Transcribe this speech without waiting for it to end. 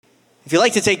If you'd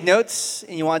like to take notes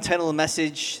and you want to title a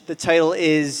message, the title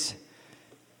is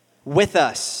With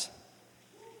Us.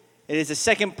 It is the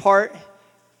second part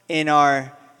in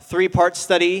our three-part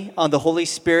study on the Holy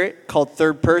Spirit called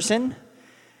Third Person.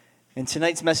 And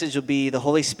tonight's message will be the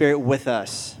Holy Spirit with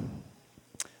us.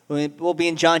 We'll be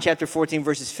in John chapter 14,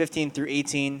 verses 15 through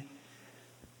 18.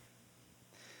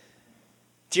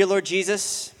 Dear Lord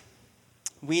Jesus,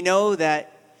 we know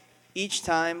that each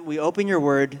time we open your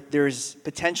word, there is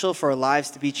potential for our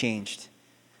lives to be changed.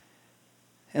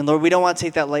 And Lord, we don't want to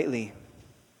take that lightly.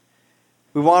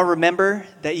 We want to remember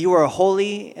that you are a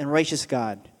holy and righteous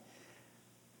God.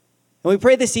 And we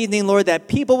pray this evening, Lord, that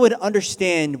people would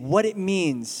understand what it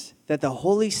means that the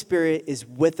Holy Spirit is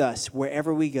with us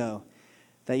wherever we go,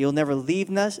 that you'll never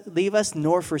leave us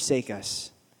nor forsake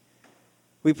us.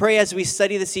 We pray as we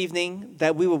study this evening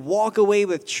that we would walk away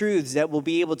with truths that will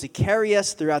be able to carry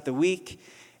us throughout the week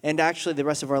and actually the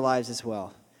rest of our lives as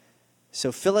well.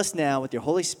 So fill us now with your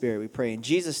Holy Spirit, we pray in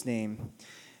Jesus' name,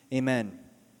 amen.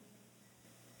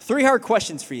 3 hard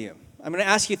questions for you. I'm going to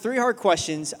ask you 3 hard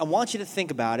questions. I want you to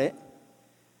think about it,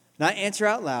 not answer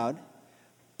out loud,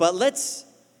 but let's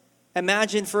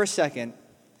imagine for a second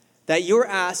that you're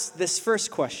asked this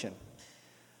first question.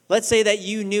 Let's say that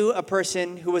you knew a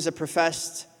person who was a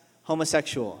professed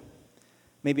homosexual,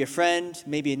 maybe a friend,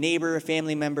 maybe a neighbor, a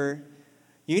family member.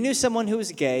 You knew someone who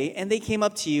was gay, and they came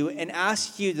up to you and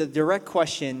asked you the direct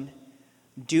question,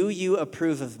 do you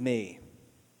approve of me?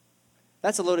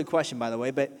 That's a loaded question, by the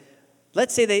way, but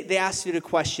let's say they asked you the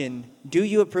question, do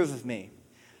you approve of me?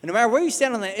 And no matter where you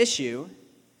stand on that issue,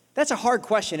 that's a hard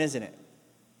question, isn't it?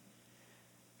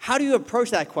 How do you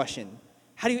approach that question?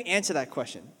 How do you answer that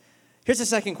question? Here's the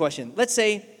second question. Let's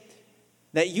say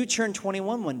that you turn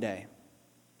 21 one day.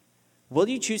 Will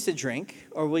you choose to drink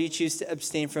or will you choose to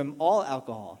abstain from all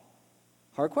alcohol?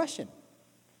 Hard question.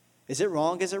 Is it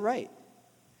wrong? Is it right?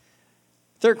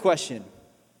 Third question.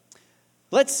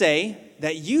 Let's say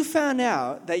that you found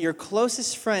out that your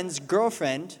closest friend's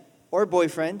girlfriend or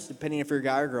boyfriend, depending if you're a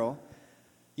guy or girl,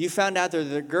 you found out that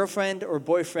their girlfriend or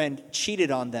boyfriend cheated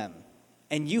on them,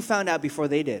 and you found out before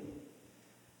they did.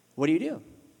 What do?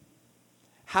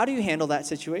 How do you handle that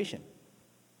situation?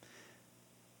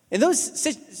 In those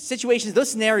situations,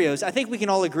 those scenarios, I think we can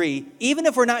all agree, even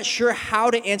if we're not sure how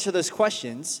to answer those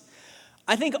questions,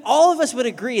 I think all of us would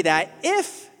agree that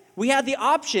if we had the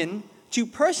option to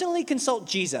personally consult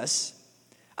Jesus,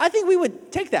 I think we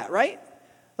would take that, right?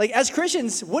 Like as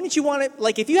Christians, wouldn't you want it,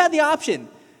 like if you had the option,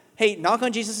 hey, knock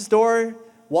on Jesus' door,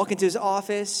 walk into his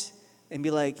office, and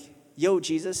be like, yo,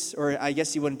 Jesus, or I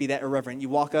guess you wouldn't be that irreverent. You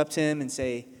walk up to him and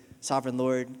say, Sovereign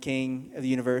Lord, King of the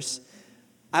universe,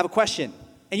 I have a question.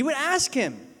 And you would ask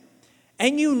him.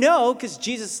 And you know, because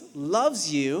Jesus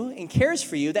loves you and cares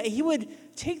for you, that he would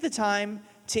take the time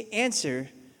to answer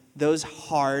those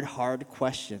hard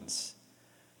questions.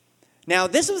 Now,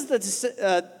 this was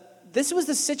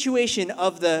the situation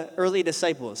of the early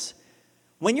disciples.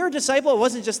 When you're a disciple, it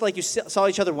wasn't just like you saw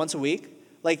each other once a week.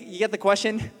 Like, you get the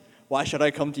question, why should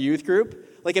I come to youth group?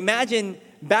 Like, imagine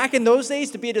back in those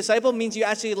days, to be a disciple means you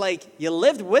actually, you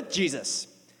lived with Jesus.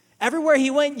 Everywhere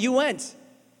he went, you went.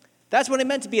 That's what it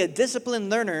meant to be a disciplined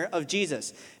learner of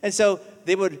Jesus. And so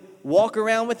they would walk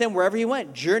around with him wherever he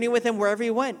went, journey with him wherever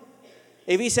he went.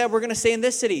 If he said, we're going to stay in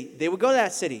this city, they would go to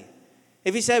that city.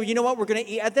 If he said, you know what, we're going to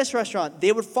eat at this restaurant,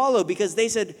 they would follow because they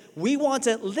said, we want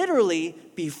to literally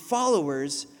be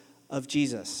followers of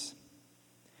Jesus.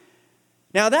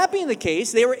 Now, that being the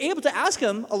case, they were able to ask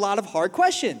him a lot of hard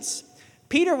questions.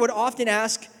 Peter would often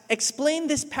ask, explain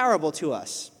this parable to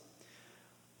us.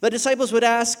 The disciples would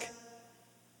ask,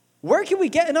 where can we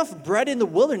get enough bread in the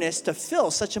wilderness to fill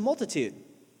such a multitude?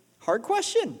 Hard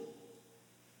question.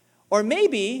 Or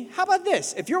maybe, how about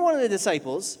this? If you're one of the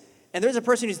disciples, and there's a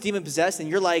person who's demon-possessed, and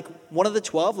you're like one of the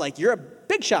 12, like you're a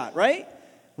big shot, right?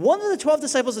 One of the 12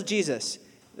 disciples of Jesus,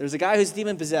 there's a guy who's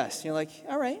demon-possessed. You're like,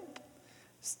 all right.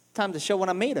 It's time to show what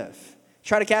I'm made of.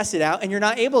 Try to cast it out, and you're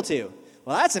not able to.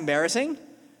 Well, that's embarrassing.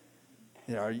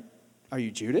 Are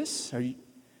you Judas?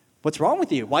 What's wrong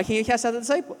with you? Why can't you cast out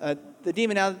the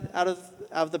demon out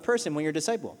of the person when you're a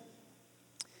disciple?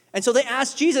 And so they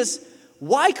asked Jesus,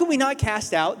 why could we not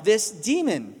cast out this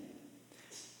demon?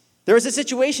 There was a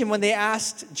situation when they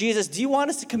asked Jesus, do you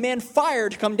want us to command fire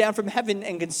to come down from heaven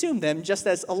and consume them, just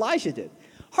as Elijah did?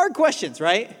 Hard questions,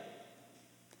 right?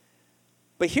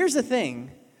 But here's the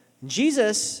thing.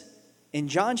 Jesus, in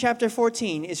John chapter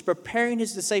 14, is preparing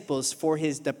his disciples for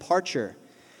his departure.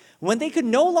 When they could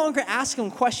no longer ask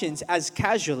him questions as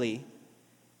casually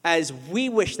as we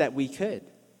wish that we could.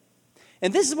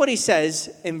 And this is what he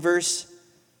says in verse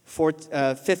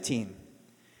 15.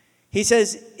 He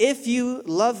says, if you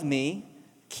love me,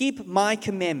 keep my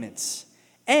commandments,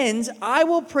 and I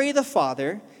will pray the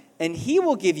Father, and he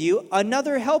will give you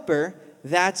another helper,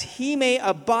 that he may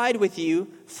abide with you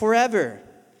forever.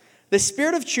 The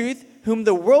Spirit of truth, whom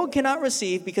the world cannot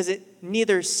receive, because it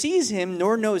neither sees him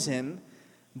nor knows him,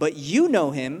 but you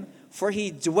know him, for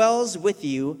he dwells with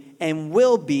you and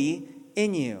will be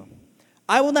in you.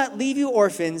 I will not leave you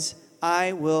orphans,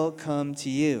 I will come to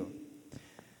you.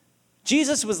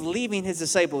 Jesus was leaving his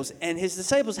disciples, and his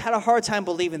disciples had a hard time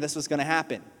believing this was going to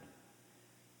happen.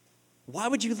 Why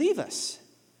would you leave us?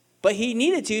 But he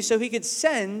needed to so he could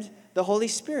send the Holy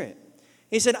Spirit.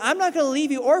 He said, I'm not going to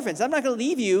leave you orphans. I'm not going to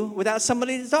leave you without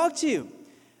somebody to talk to.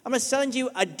 I'm going to send you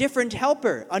a different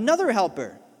helper, another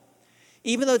helper.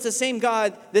 Even though it's the same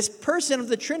God, this person of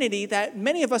the Trinity that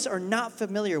many of us are not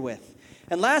familiar with.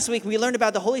 And last week we learned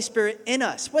about the Holy Spirit in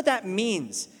us, what that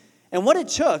means, and what it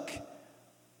took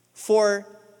for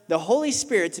the Holy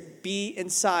Spirit to be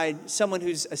inside someone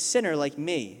who's a sinner like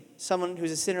me, someone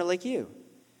who's a sinner like you.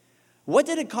 What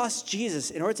did it cost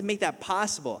Jesus in order to make that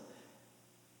possible?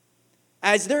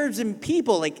 As there's been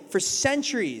people, like for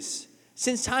centuries,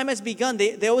 since time has begun,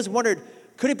 they always wondered,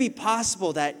 could it be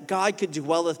possible that God could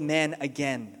dwell with man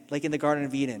again, like in the Garden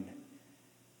of Eden?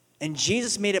 And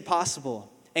Jesus made it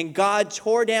possible. And God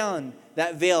tore down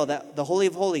that veil, the Holy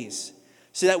of Holies,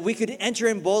 so that we could enter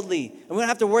in boldly, and we don't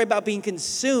have to worry about being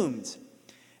consumed.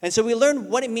 And so we learned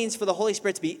what it means for the Holy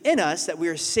Spirit to be in us, that we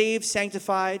are saved,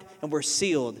 sanctified, and we're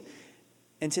sealed.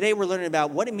 And today we're learning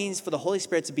about what it means for the Holy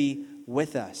Spirit to be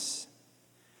with us.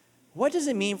 What does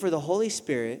it mean for the Holy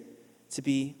Spirit to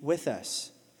be with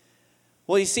us?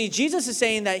 Well, you see, Jesus is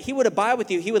saying that he would abide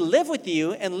with you, he would live with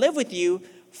you, and live with you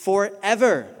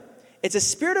forever. It's a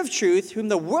Spirit of truth whom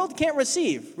the world can't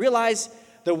receive. Realize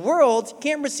the world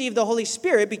can't receive the Holy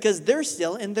Spirit because they're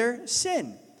still in their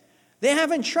sin. They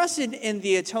haven't trusted in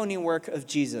the atoning work of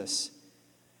Jesus.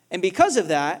 And because of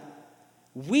that,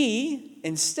 we,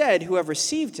 instead, who have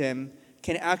received him,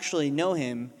 can actually know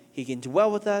him. He can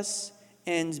dwell with us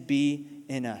and be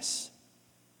in us.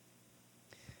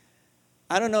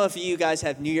 I don't know if you guys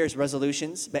have New Year's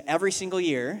resolutions, but every single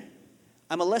year,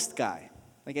 I'm a list guy.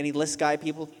 Like any list guy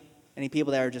people, any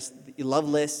people that are just, you love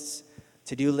lists,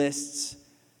 to-do lists,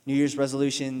 New Year's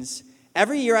resolutions.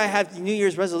 Every year I have New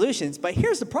Year's resolutions, but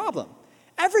here's the problem.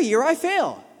 Every year I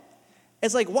fail.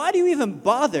 It's like, why do you even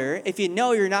bother if you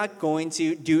know you're not going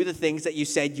to do the things that you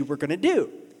said you were going to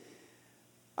do?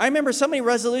 I remember so many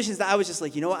resolutions that I was just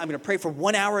like, you know what, I'm going to pray for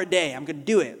 1 hour a day. I'm going to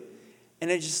do it. And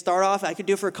then just start off, I could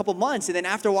do it for a couple months. And then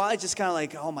after a while, it's just kind of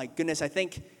like, oh my goodness, I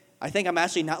think I'm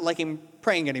actually not liking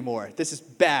praying anymore. This is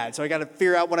bad. So I got to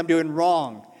figure out what I'm doing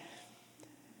wrong.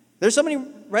 There's so many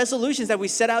resolutions that we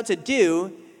set out to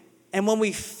do. And when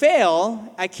we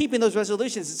fail at keeping those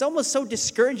resolutions, it's almost so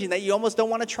discouraging that you almost don't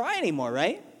want to try anymore,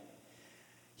 right?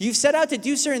 You've set out to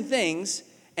do certain things.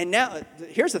 And now,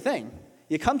 here's the thing.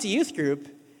 You come to youth group,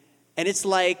 and it's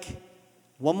like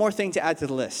one more thing to add to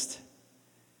the list.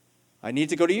 I need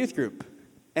to go to youth group,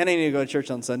 and I need to go to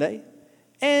church on Sunday,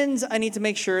 and I need to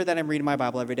make sure that I'm reading my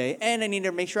Bible every day, and I need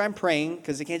to make sure I'm praying,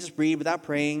 because I can't just read without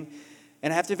praying,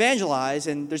 and I have to evangelize,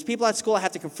 and there's people at school I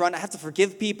have to confront, I have to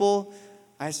forgive people,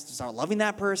 I have to start loving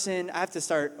that person, I have to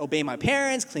start obeying my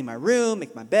parents, clean my room,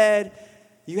 make my bed.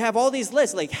 You have all these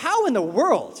lists. Like, how in the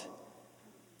world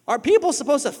are people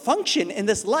supposed to function in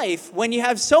this life when you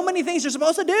have so many things you're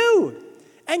supposed to do?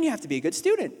 And you have to be a good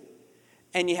student.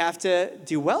 And you have to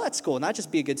do well at school, not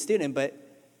just be a good student, but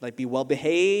like be well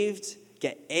behaved,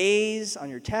 get A's on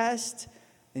your test,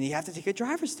 and you have to take a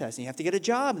driver's test, and you have to get a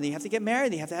job, and then you have to get married,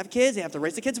 and you have to have kids, and you have to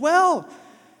raise the kids well.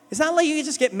 It's not like you can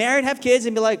just get married, have kids,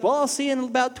 and be like, well, I'll see you in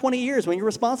about 20 years when you're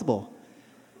responsible.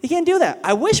 You can't do that.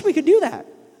 I wish we could do that.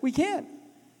 We can't.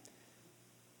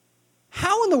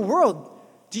 How in the world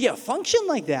do you function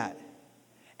like that?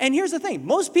 And here's the thing.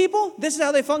 Most people, this is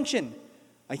how they function.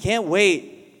 I can't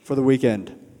wait for the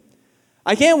weekend.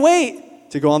 I can't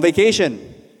wait to go on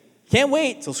vacation. Can't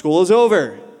wait till school is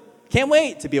over. Can't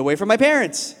wait to be away from my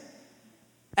parents.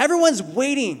 Everyone's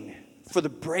waiting for the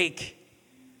break.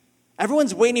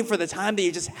 Everyone's waiting for the time that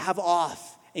you just have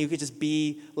off and you could just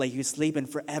be like you sleeping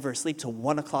forever. Sleep till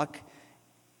 1 o'clock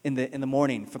in the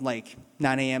morning, from like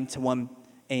 9 a.m. to 1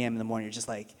 a.m. in the morning. You're just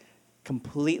like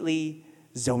completely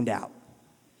zoned out.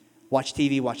 Watch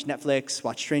TV, watch Netflix,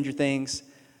 watch Stranger Things.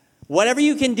 Whatever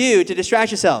you can do to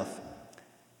distract yourself.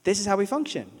 This is how we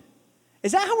function.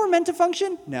 Is that how we're meant to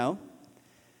function? No.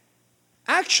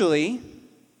 Actually,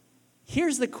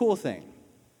 here's the cool thing.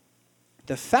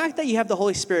 The fact that you have the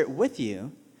Holy Spirit with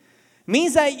you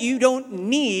means that you don't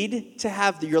need to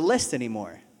have your list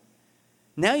anymore.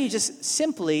 Now you just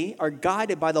simply are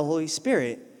guided by the Holy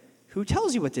Spirit who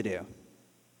tells you what to do.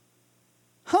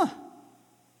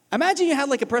 Imagine you had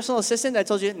like a personal assistant that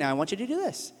told you, now I want you to do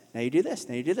this. Now you do this.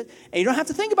 Now you do this. And you don't have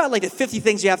to think about like the 50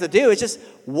 things you have to do. It's just,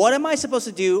 what am I supposed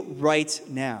to do right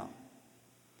now?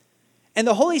 And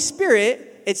the Holy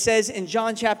Spirit, it says in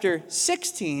John chapter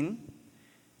 16,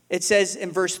 it says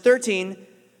in verse 13,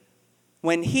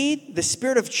 when he, the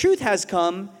Spirit of truth has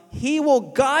come, he will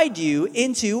guide you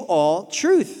into all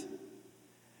truth.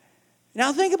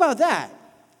 Now think about that.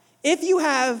 If you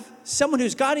have someone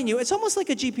who's guiding you, it's almost like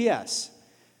a GPS.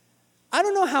 I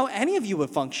don't know how any of you would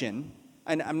function.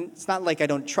 And it's not like I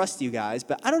don't trust you guys,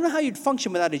 but I don't know how you'd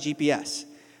function without a GPS.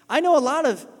 I know a lot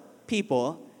of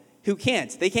people who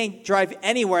can't. They can't drive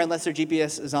anywhere unless their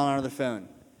GPS is on their phone.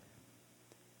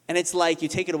 And it's like you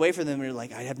take it away from them and you're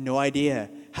like, I have no idea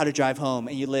how to drive home,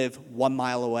 and you live 1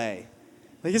 mile away.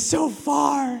 Like, it's so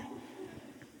far.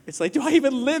 It's like, do I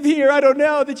even live here? I don't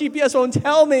know. The GPS won't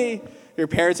tell me. Your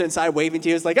parents are inside waving to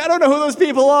you. It's like, I don't know who those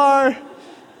people are.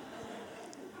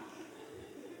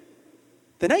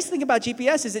 The nice thing about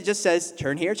GPS is it just says,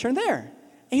 turn here, turn there.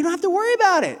 And you don't have to worry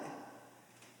about it.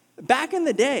 Back in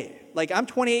the day, like I'm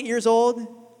 28 years old.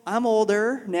 I'm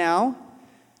older now.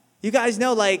 You guys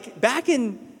know, like back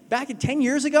in 10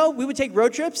 years ago, we would take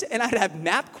road trips and I'd have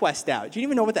MapQuest out. Do you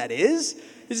even know what that is?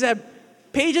 You just have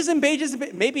pages and pages.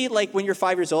 Maybe like when you're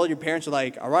 5 years old, your parents are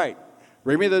like, all right,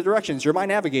 read me the directions. You're my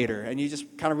navigator. And you just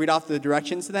kind of read off the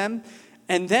directions to them.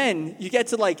 And then you get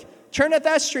to like, turn at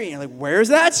that street. And you're like, where's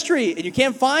that street? And you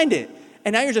can't find it.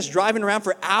 And now you're just driving around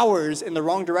for hours in the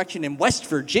wrong direction in West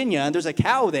Virginia. And there's a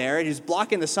cow there. And he's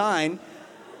blocking the sign. And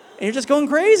you're just going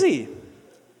crazy.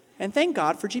 And thank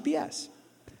God for GPS.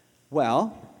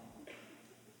 Well,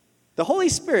 the Holy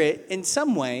Spirit, in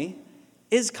some way,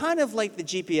 is kind of like the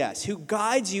GPS who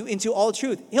guides you into all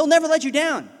truth. He'll never let you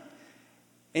down.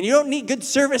 And you don't need good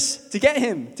service to get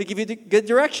him to give you good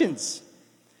directions.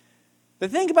 The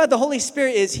thing about the Holy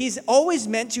Spirit is he's always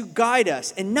meant to guide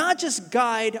us, and not just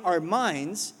guide our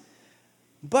minds,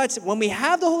 but when we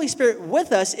have the Holy Spirit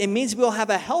with us, it means we'll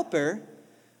have a helper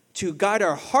to guide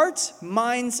our hearts,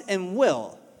 minds, and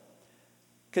will.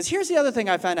 Because here's the other thing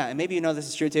I found out, and maybe you know this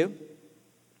is true too.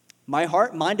 My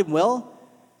heart, mind, and will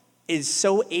is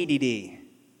so ADD. It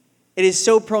is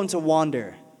so prone to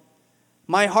wander.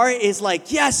 My heart is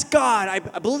like, yes, God, I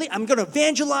believe I'm going to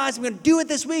evangelize. I'm going to do it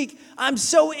this week. I'm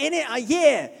so in it.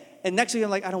 Yeah. And next week I'm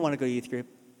like, I don't want to go to youth group.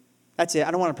 That's it.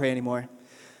 I don't want to pray anymore.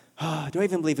 Do I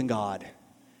even believe in God?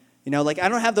 You know, like I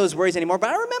don't have those worries anymore. But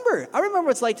I remember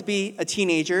what it's like to be a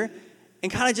teenager and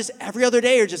kind of just every other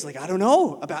day you're just like, I don't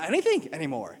know about anything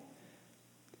anymore.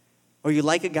 Or you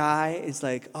like a guy, it's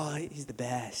like, oh, he's the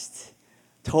best.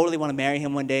 Totally want to marry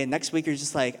him one day. And next week you're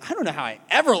just like, I don't know how I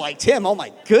ever liked him. Oh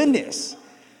my goodness.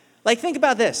 Like think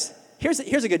about this. Here's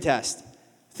a good test.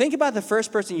 Think about the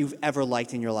first person you've ever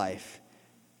liked in your life.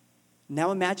 Now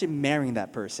imagine marrying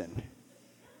that person.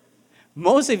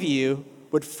 Most of you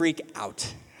would freak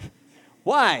out.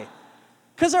 Why?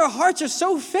 Because our hearts are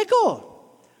so fickle.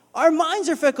 Our minds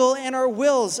are fickle and our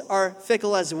wills are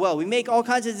fickle as well. We make all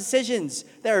kinds of decisions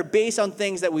that are based on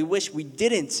things that we wish we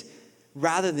didn't,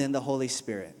 rather than the Holy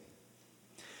Spirit.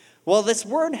 Well, this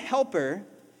word helper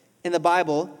in the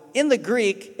Bible, in the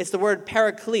Greek, it's the word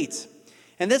paraclete.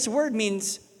 And this word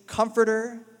means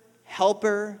comforter,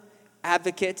 helper,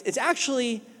 advocate. It's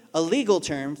actually a legal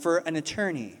term for an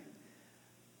attorney.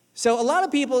 So a lot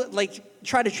of people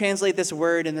try to translate this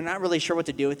word and they're not really sure what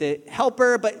to do with it.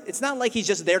 Helper, but it's not like he's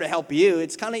just there to help you.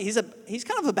 It's kind of he's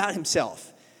kind of about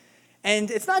himself.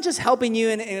 And it's not just helping you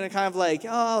in a kind of like, oh,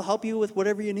 I'll help you with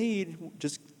whatever you need.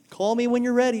 Just call me when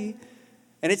you're ready.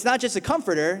 And it's not just a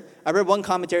comforter. I read one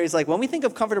commentary. It's like, when we think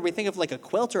of comforter, we think of like a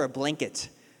quilt or a blanket.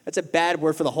 That's a bad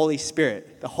word for the Holy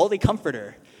Spirit, the Holy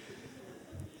Comforter.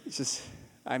 It's just,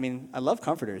 I love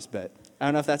comforters, but I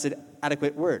don't know if that's an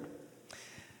adequate word.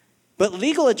 But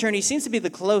legal attorney seems to be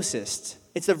the closest.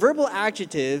 It's the verbal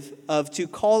adjective of to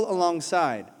call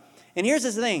alongside. And here's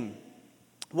the thing.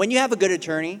 When you have a good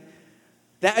attorney,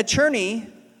 that attorney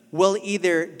will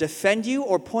either defend you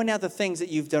or point out the things that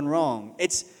you've done wrong.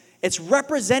 It's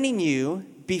representing you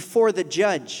before the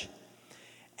judge.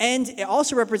 And it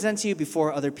also represents you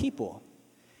before other people.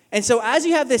 And so as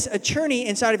you have this attorney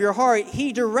inside of your heart,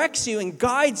 he directs you and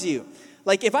guides you.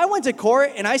 Like if I went to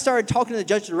court and I started talking to the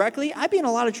judge directly, I'd be in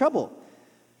a lot of trouble.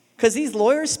 Because these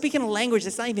lawyers speak in a language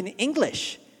that's not even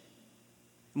English.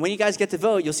 And when you guys get to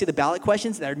vote, you'll see the ballot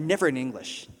questions that are never in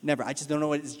English. Never. I just don't know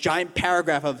what this giant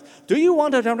paragraph of, do you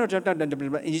want to,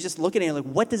 and you just look at it and you're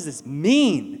like, what does this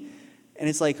mean? And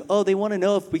it's like, oh, they want to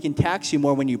know if we can tax you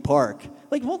more when you park.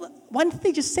 Like, well, why didn't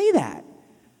they just say that?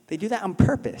 They do that on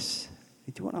purpose.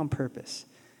 They do it on purpose.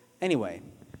 Anyway,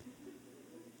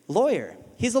 lawyer.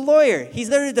 He's a lawyer. He's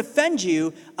there to defend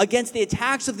you against the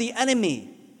attacks of the enemy.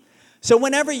 So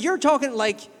whenever you're talking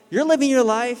like you're living your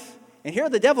life, and here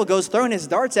the devil goes throwing his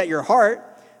darts at your heart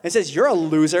and says, you're a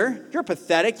loser, you're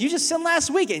pathetic, you just sinned last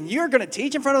week, and you're going to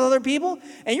teach in front of other people,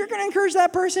 and you're going to encourage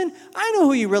that person. I know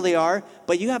who you really are,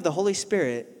 but you have the Holy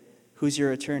Spirit who's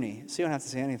your attorney, so you don't have to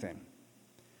say anything.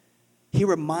 He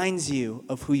reminds you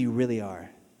of who you really are,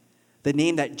 the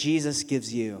name that Jesus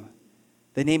gives you,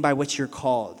 the name by which you're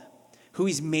called, who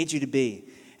he's made you to be.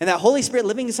 And that Holy Spirit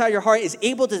living inside your heart is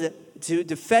able to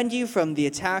defend you from the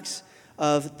attacks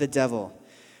of the devil.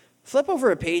 Flip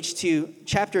over a page to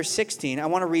chapter 16. I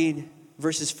want to read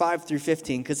verses 5 through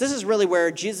 15, because this is really where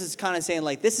Jesus is kind of saying,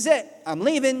 like, this is it. I'm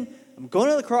leaving. I'm going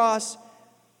to the cross.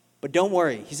 But don't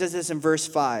worry. He says this in verse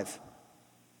 5.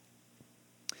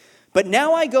 But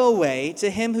now I go away to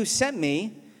him who sent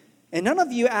me, and none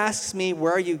of you asks me,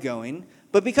 where are you going?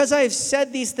 But because I have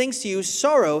said these things to you,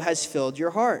 sorrow has filled your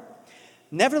heart.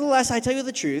 Nevertheless, I tell you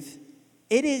the truth,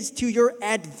 it is to your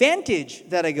advantage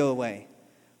that I go away.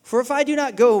 For if I do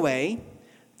not go away,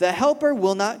 the Helper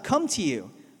will not come to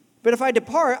you. But if I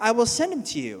depart, I will send him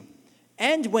to you.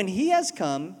 And when he has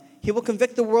come, he will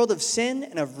convict the world of sin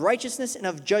and of righteousness and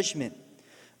of judgment.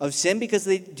 Of sin, because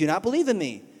they do not believe in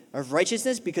me. Of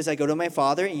righteousness, because I go to my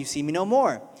Father and you see me no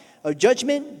more. Of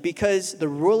judgment, because the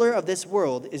ruler of this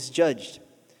world is judged.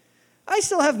 I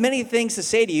still have many things to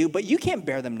say to you, but you can't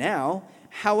bear them now.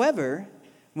 However,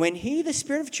 when he, the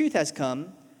Spirit of truth, has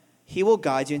come, he will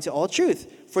guide you into all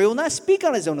truth. For he will not speak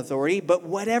on his own authority, but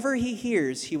whatever he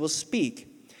hears, he will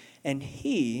speak. And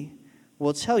he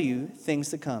will tell you things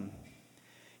to come.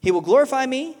 He will glorify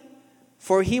me,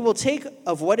 for he will take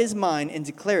of what is mine and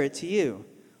declare it to you.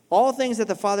 All things that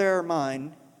the Father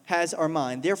has are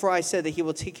mine. Therefore I said that he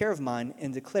will take care of mine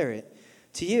and declare it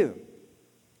to you.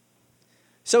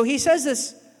 So he says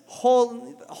this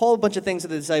whole bunch of things to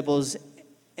the disciples,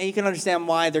 and you can understand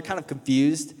why they're kind of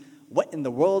confused. What in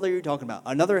the world are you talking about?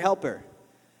 Another helper.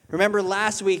 Remember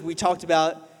last week we talked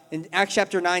about in Acts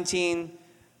chapter 19,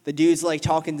 the dude's like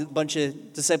talking to a bunch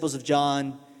of disciples of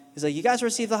John. He's like, you guys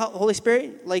received the Holy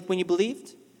Spirit like when you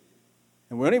believed?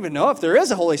 And we don't even know if there is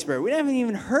a Holy Spirit. We haven't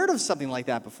even heard of something like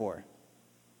that before.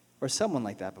 Or someone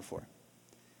like that before.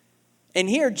 And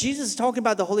here, Jesus is talking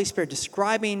about the Holy Spirit,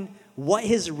 describing what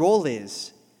his role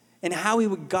is and how he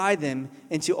would guide them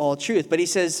into all truth. But he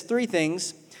says three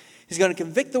things. He's going to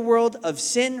convict the world of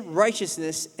sin,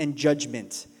 righteousness, and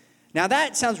judgment. Now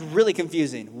that sounds really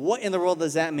confusing. What in the world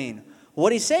does that mean?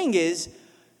 What he's saying is,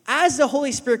 as the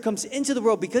Holy Spirit comes into the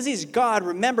world, because he's God,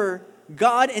 remember,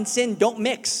 God and sin don't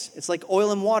mix. It's like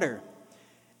oil and water.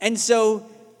 And so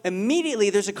immediately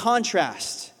there's a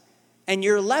contrast. And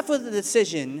you're left with the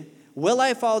decision, will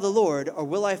I follow the Lord or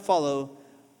will I follow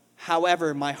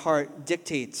however my heart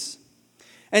dictates?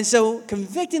 And so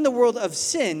convicting the world of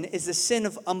sin is the sin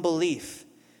of unbelief.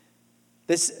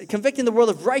 Convicting the world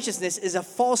of righteousness is a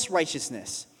false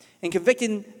righteousness. And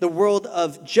convicting the world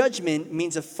of judgment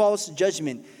means a false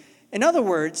judgment. In other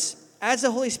words, as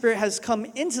the Holy Spirit has come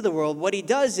into the world, what he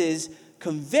does is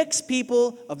convicts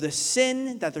people of the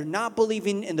sin that they're not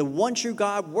believing in the one true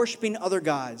God, worshiping other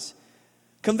gods.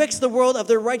 Convicts the world of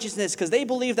their righteousness because they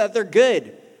believe that they're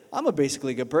good. I'm a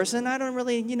basically good person. I don't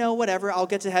really, whatever. I'll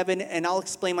get to heaven and I'll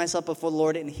explain myself before the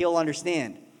Lord and he'll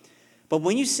understand. But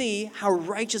when you see how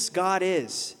righteous God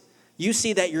is, you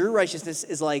see that your righteousness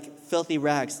is like filthy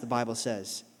rags, the Bible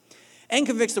says. And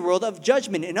convicts the world of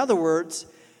judgment. In other words,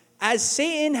 as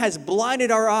Satan has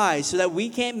blinded our eyes so that we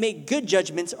can't make good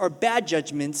judgments or bad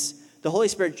judgments, the Holy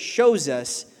Spirit shows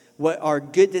us what are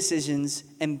good decisions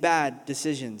and bad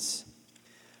decisions.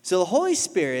 So the Holy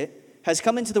Spirit has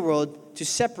come into the world to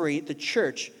separate the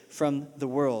church from the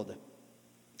world.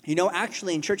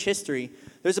 Actually in church history,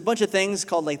 there's a bunch of things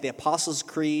called like the Apostles'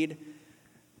 Creed.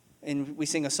 And we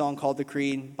sing a song called The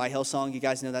Creed by Hillsong. You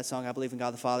guys know that song, I believe in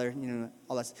God the Father,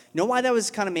 all that. You know why that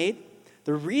was kind of made?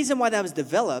 The reason why that was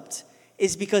developed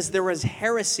is because there was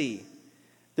heresy.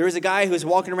 There was a guy who was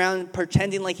walking around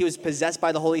pretending like he was possessed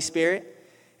by the Holy Spirit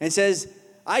and says,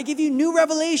 I give you new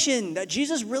revelation that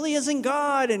Jesus really isn't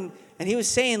God. And he was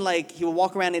saying like he would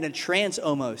walk around in a trance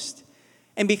almost.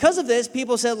 And because of this,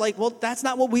 people said like, well, that's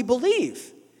not what we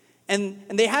believe. And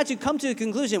they had to come to a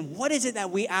conclusion. What is it that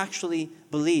we actually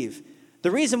believe? The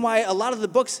reason why a lot of the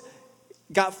books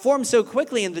got formed so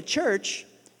quickly in the church,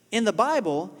 in the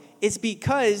Bible, is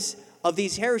because of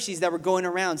these heresies that were going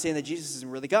around saying that Jesus isn't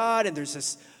really God. And there's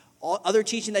this other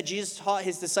teaching that Jesus taught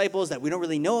his disciples that we don't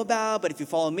really know about. But if you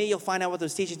follow me, you'll find out what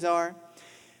those teachings are.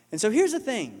 And so here's the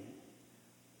thing.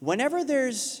 Whenever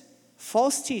there's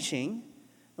false teaching,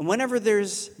 and whenever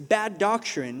there's bad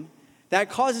doctrine, that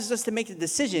causes us to make a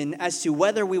decision as to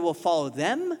whether we will follow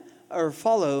them or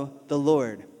follow the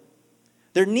Lord.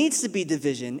 There needs to be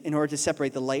division in order to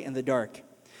separate the light and the dark.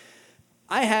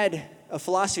 I had a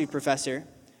philosophy professor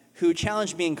who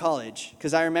challenged me in college,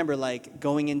 because I remember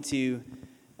going into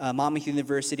Monmouth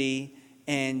University,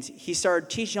 and he started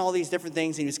teaching all these different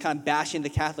things, and he was kind of bashing the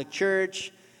Catholic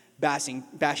Church,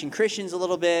 bashing Christians a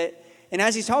little bit. And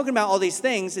as he's talking about all these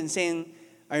things and saying,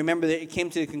 I remember that it came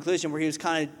to the conclusion where he was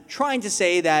kind of trying to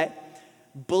say that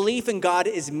belief in God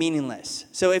is meaningless.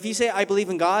 So if you say, I believe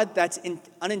in God, that's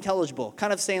unintelligible.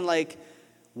 Kind of saying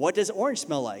what does orange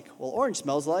smell like? Well, orange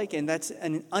smells like, and that's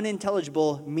an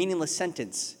unintelligible, meaningless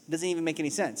sentence. It doesn't even make any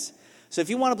sense. So if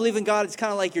you want to believe in God, it's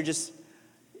kind of like you're just,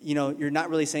 you're not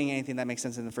really saying anything that makes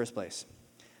sense in the first place.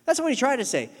 That's what he tried to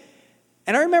say.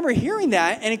 And I remember hearing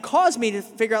that, and it caused me to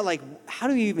figure out, how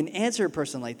do you even answer a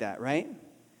person like that, right?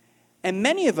 And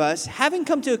many of us haven't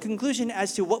come to a conclusion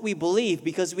as to what we believe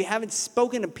because we haven't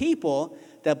spoken to people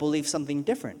that believe something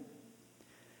different.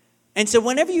 And so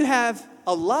whenever you have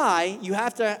a lie, you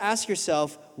have to ask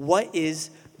yourself, what is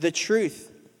the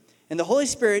truth? And the Holy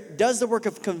Spirit does the work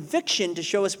of conviction to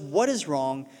show us what is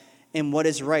wrong and what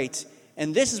is right.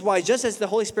 And this is why, just as the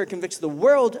Holy Spirit convicts the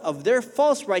world of their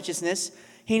false righteousness,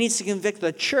 he needs to convict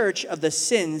the church of the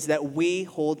sins that we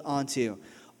hold on to.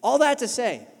 All that to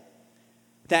say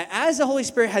that as the Holy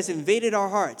Spirit has invaded our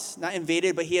hearts, not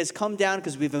invaded, but he has come down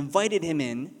because we've invited him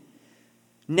in,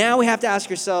 now we have to ask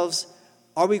ourselves,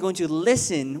 are we going to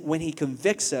listen when he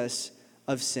convicts us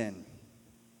of sin?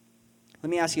 Let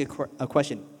me ask you a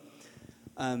question.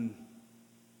 Do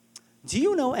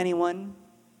you know anyone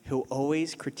who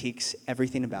always critiques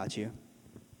everything about you?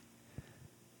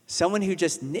 Someone who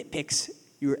just nitpicks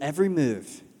your every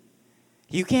move.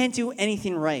 You can't do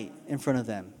anything right in front of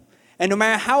them. And no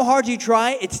matter how hard you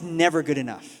try, it's never good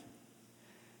enough.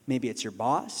 Maybe it's your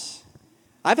boss.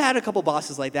 I've had a couple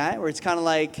bosses like that where it's kind of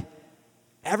like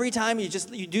every time you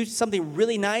do something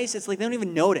really nice, it's like they don't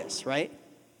even notice, right?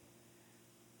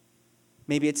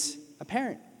 Maybe it's a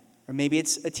parent, or maybe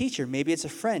it's a teacher, maybe it's a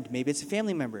friend, maybe it's a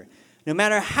family member. No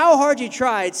matter how hard you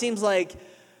try, it seems like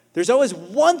there's always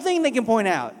one thing they can point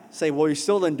out. Say, well, you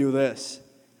still didn't do this.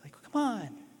 Like, come on.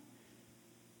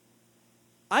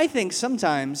 I think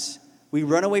sometimes we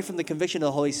run away from the conviction of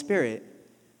the Holy Spirit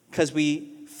because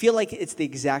we feel like it's the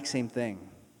exact same thing.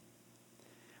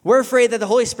 We're afraid that the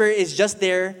Holy Spirit is just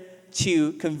there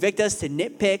to convict us, to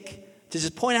nitpick, to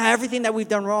just point out everything that we've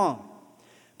done wrong.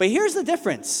 But here's the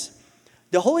difference.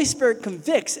 The Holy Spirit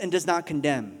convicts and does not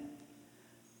condemn.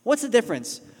 What's the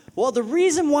difference? Well, the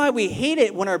reason why we hate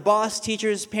it when our boss,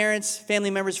 teachers, parents,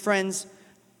 family members, friends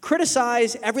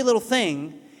criticize every little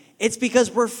thing, it's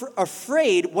because we're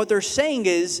afraid what they're saying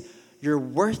is you're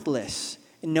worthless.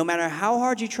 And no matter how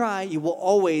hard you try, you will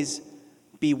always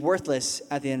be worthless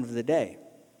at the end of the day.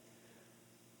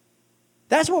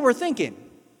 That's what we're thinking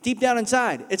deep down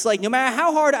inside. It's like no matter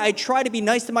how hard I try to be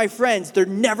nice to my friends, they're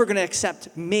never going to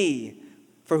accept me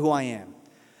for who I am.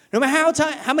 No matter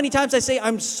how many times I say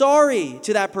I'm sorry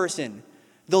to that person,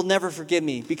 they'll never forgive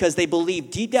me because they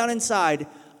believe deep down inside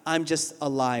I'm just a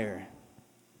liar.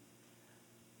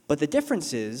 But the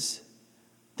difference is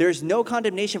there's no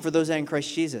condemnation for those that are in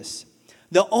Christ Jesus.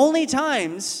 The only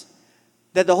times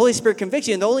that the Holy Spirit convicts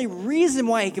you, and the only reason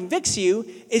why he convicts you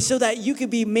is so that you can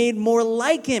be made more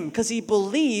like him because he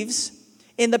believes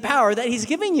in the power that he's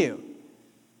giving you.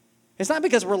 It's not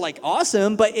because we're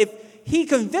awesome, but if he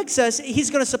convicts us, he's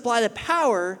going to supply the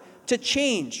power to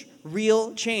change,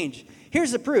 real change.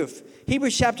 Here's the proof.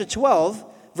 Hebrews chapter 12,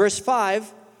 verse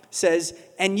 5 says,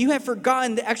 "And you have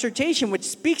forgotten the exhortation which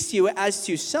speaks to you as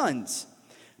to sons.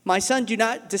 My son, do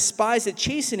not despise the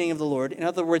chastening of the Lord," in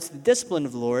other words, the discipline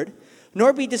of the Lord,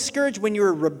 "nor be discouraged when you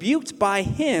are rebuked by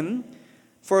him.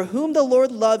 For whom the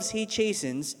Lord loves, he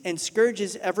chastens, and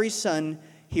scourges every son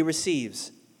he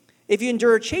receives. If you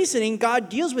endure chastening, God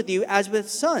deals with you as with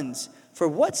sons. For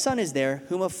what son is there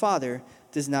whom a father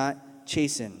does not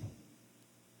chasten?"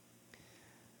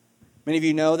 Many of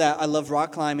you know that I love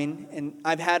rock climbing, and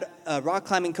I've had a rock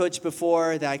climbing coach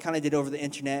before that I kind of did over the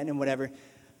internet and whatever.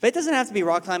 But it doesn't have to be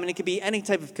rock climbing. It could be any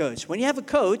type of coach. When you have a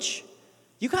coach,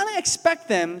 you kind of expect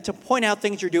them to point out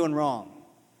things you're doing wrong.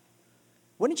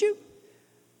 Wouldn't you?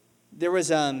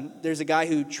 There's a guy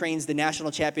who trains the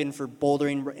national champion for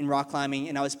bouldering in rock climbing,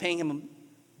 and I was paying him a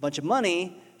bunch of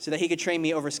money so that he could train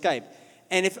me over Skype.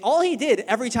 And if all he did,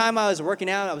 every time I was working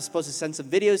out, I was supposed to send some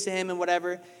videos to him and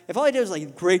whatever. If all he did was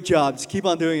great job, just keep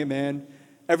on doing it, man.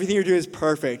 Everything you're doing is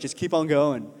perfect. Just keep on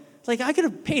going. It's I could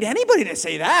have paid anybody to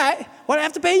say that. Why do I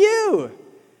have to pay you?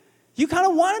 You kind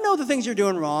of want to know the things you're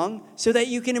doing wrong so that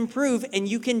you can improve and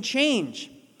you can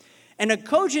change. And a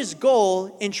coach's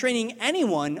goal in training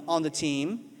anyone on the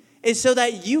team is so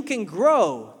that you can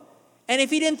grow. And if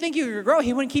he didn't think you could grow,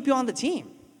 he wouldn't keep you on the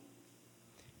team.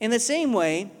 In the same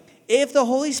way, if the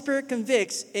Holy Spirit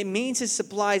convicts, it means he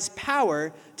supplies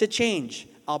power to change.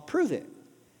 I'll prove it.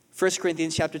 1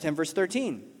 Corinthians chapter 10, verse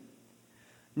 13.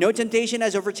 No temptation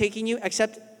has overtaken you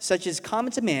except such as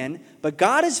common to man, but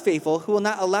God is faithful, who will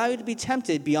not allow you to be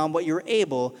tempted beyond what you're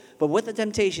able, but with the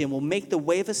temptation will make the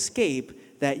way of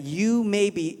escape that you may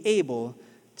be able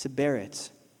to bear it.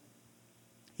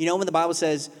 You know when the Bible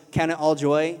says, count it all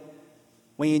joy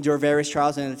when you endure various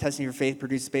trials and the testing of your faith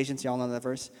produces patience? Y'all know that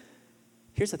verse?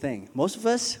 Here's the thing. Most of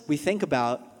us, we think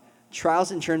about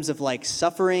trials in terms of like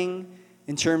suffering,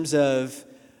 in terms of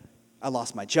I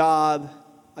lost my job,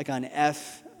 I got an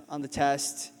F on the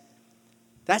test.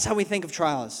 That's how we think of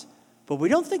trials. But we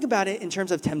don't think about it in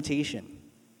terms of temptation.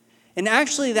 And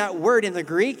actually that word in the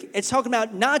Greek, it's talking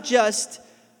about not just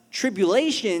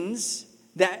tribulations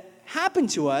that happen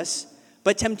to us,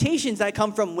 but temptations that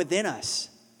come from within us.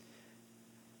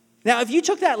 Now, if you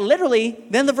took that literally,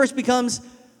 then the verse becomes,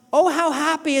 oh, how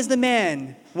happy is the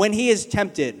man when he is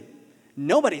tempted.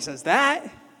 Nobody says that.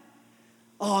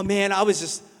 Oh, man, I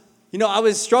was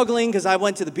struggling because I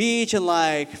went to the beach and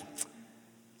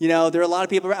there are a lot of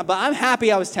people around, but I'm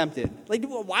happy I was tempted. Like,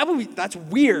 why would we? That's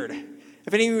weird.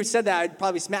 If any of you said that, I'd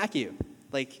probably smack you,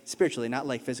 like spiritually, not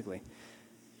like physically.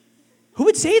 Who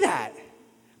would say that?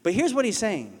 But here's what he's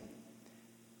saying.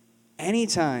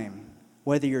 Anytime,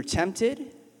 whether you're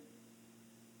tempted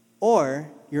or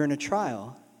you're in a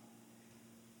trial,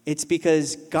 it's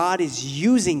because God is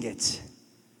using it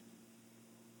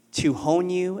to hone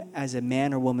you as a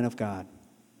man or woman of God.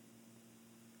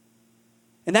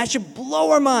 And that should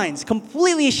blow our minds,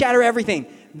 completely shatter everything.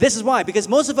 This is why. Because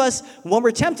most of us, when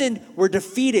we're tempted, we're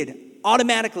defeated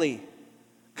automatically.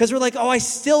 Because we're like, oh, I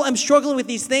still am struggling with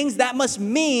these things. That must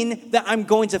mean that I'm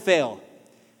going to fail.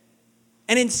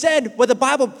 And instead, what the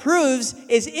Bible proves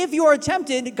is if you are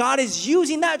tempted, God is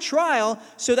using that trial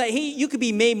so that you could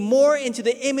be made more into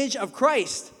the image of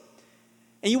Christ.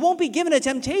 And you won't be given a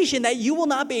temptation that you will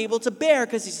not be able to bear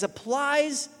because he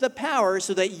supplies the power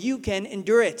so that you can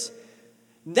endure it.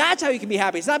 That's how you can be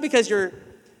happy. It's not because you're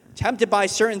tempted by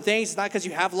certain things. It's not because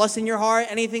you have lust in your heart,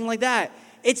 anything like that.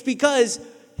 It's because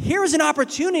here's an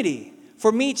opportunity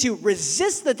for me to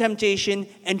resist the temptation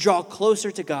and draw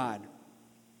closer to God.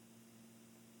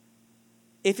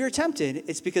 If you're tempted,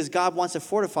 it's because God wants to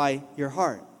fortify your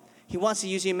heart. He wants to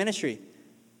use you in ministry.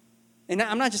 And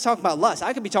I'm not just talking about lust.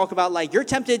 I could be talking about you're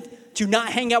tempted to not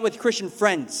hang out with Christian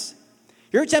friends.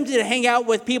 You're tempted to hang out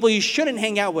with people you shouldn't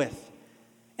hang out with.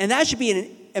 And that should be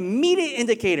an immediate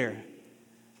indicator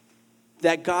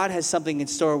that God has something in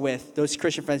store with those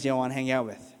Christian friends you don't want to hang out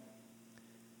with.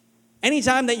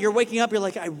 Anytime that you're waking up, you're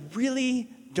like, I really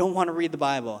don't want to read the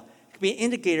Bible. It could be an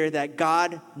indicator that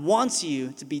God wants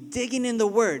you to be digging in the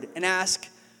Word and ask,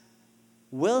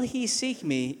 will he seek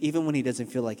me even when he doesn't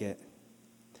feel like it?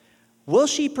 Will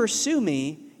she pursue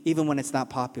me even when it's not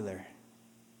popular?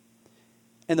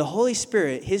 And the Holy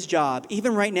Spirit, his job,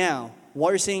 even right now,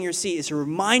 while you're sitting in your seat, is to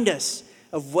remind us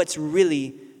of what's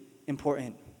really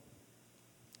important.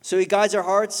 So he guides our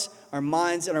hearts, our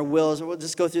minds, and our wills. We'll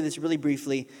just go through this really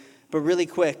briefly, but really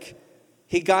quick.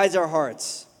 He guides our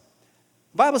hearts.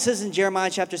 The Bible says in Jeremiah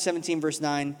chapter 17, verse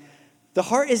 9, the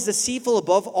heart is deceitful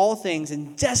above all things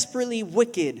and desperately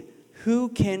wicked. Who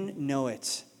can know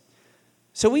it?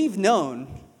 So we've known,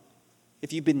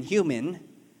 if you've been human,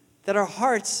 that our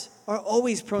hearts are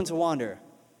always prone to wander.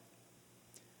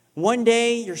 One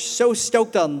day, you're so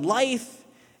stoked on life.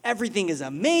 Everything is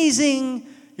amazing.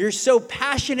 You're so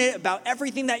passionate about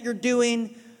everything that you're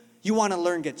doing. You want to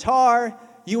learn guitar.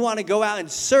 You want to go out and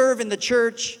serve in the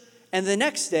church. And the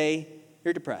next day,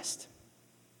 you're depressed.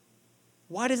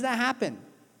 Why does that happen?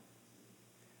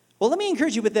 Well, let me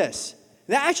encourage you with this.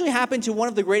 That actually happened to one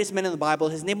of the greatest men in the Bible.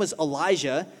 His name was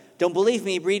Elijah. Don't believe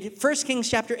me? Read 1 Kings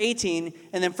chapter 18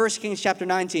 and then 1 Kings chapter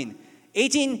 19.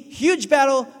 18, huge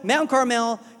battle, Mount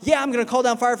Carmel. Yeah, I'm going to call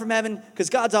down fire from heaven because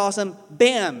God's awesome.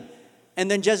 Bam. And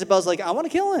then Jezebel's like, I want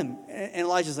to kill him. And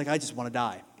Elijah's like, I just want to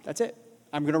die. That's it.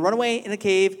 I'm going to run away in a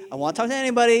cave. I want to talk to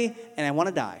anybody, and I want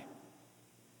to die.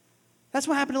 That's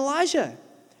what happened to Elijah.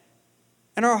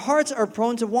 And our hearts are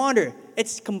prone to wander.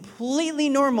 It's completely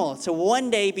normal to one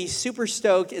day be super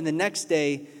stoked and the next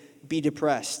day be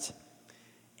depressed.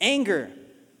 Anger.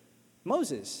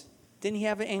 Moses, didn't he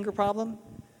have an anger problem?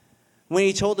 When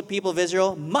he told the people of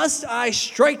Israel, must I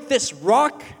strike this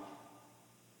rock?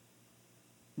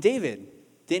 David,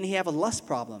 didn't he have a lust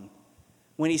problem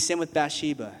when he sinned with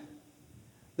Bathsheba?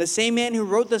 The same man who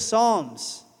wrote the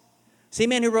Psalms. Same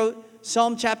man who wrote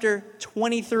Psalm chapter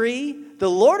 23. The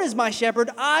Lord is my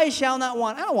shepherd, I shall not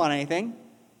want. I don't want anything.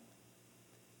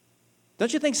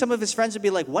 Don't you think some of his friends would be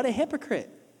like, what a hypocrite?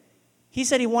 He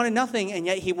said he wanted nothing, and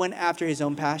yet he went after his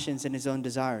own passions and his own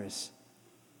desires.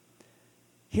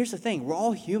 Here's the thing. We're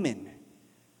all human.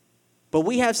 But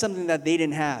we have something that they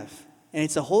didn't have. And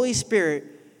it's the Holy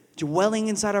Spirit dwelling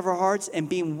inside of our hearts and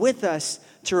being with us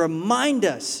to remind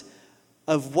us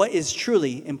of what is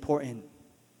truly important.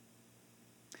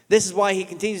 This is why he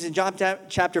continues in John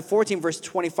chapter 14, verse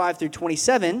 25 through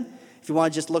 27. If you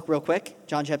want to just look real quick,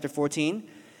 John chapter 14.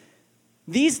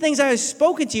 These things I have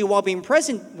spoken to you while being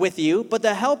present with you, but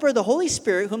the Helper, the Holy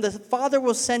Spirit, whom the Father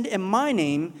will send in my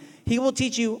name, he will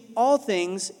teach you all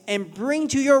things and bring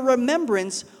to your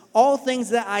remembrance all things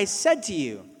that I said to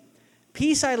you.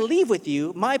 Peace I leave with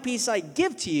you, my peace I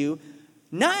give to you.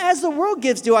 Not as the world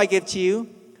gives do I give to you.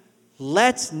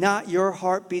 Let not your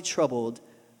heart be troubled,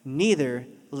 neither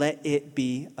let it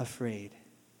be afraid.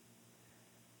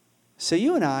 So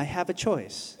you and I have a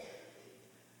choice.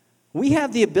 We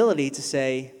have the ability to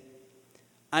say,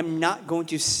 I'm not going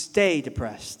to stay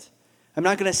depressed. I'm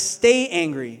not going to stay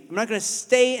angry. I'm not going to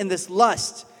stay in this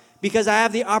lust because I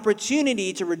have the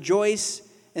opportunity to rejoice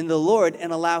in the Lord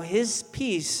and allow his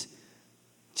peace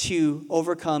to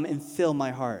overcome and fill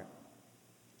my heart.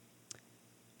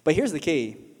 But here's the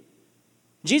key.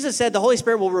 Jesus said the Holy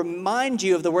Spirit will remind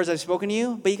you of the words I've spoken to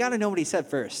you, but you got to know what he said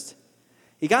first.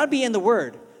 You got to be in the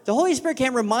Word. The Holy Spirit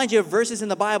can't remind you of verses in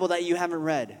the Bible that you haven't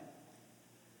read.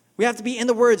 We have to be in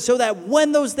the Word so that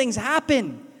when those things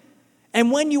happen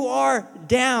and when you are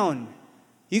down,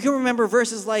 you can remember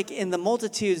verses like, in the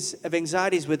multitudes of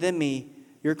anxieties within me,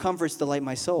 your comforts delight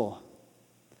my soul.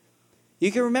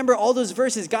 You can remember all those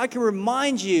verses. God can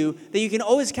remind you that you can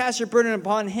always cast your burden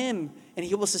upon him and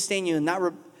he will sustain you and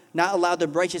not allow the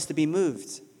righteous to be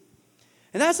moved.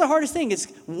 And that's the hardest thing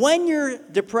is when you're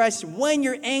depressed, when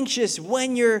you're anxious,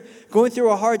 when you're going through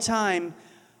a hard time,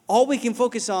 all we can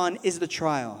focus on is the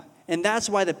trial. And that's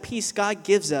why the peace God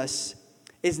gives us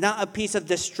is not a piece of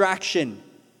distraction.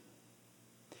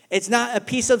 It's not a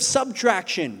piece of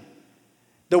subtraction.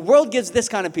 The world gives this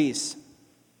kind of peace.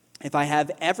 If I have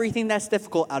everything that's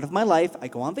difficult out of my life, I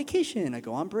go on vacation, I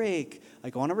go on break, I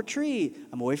go on a retreat,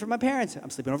 I'm away from my parents, I'm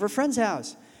sleeping over a friend's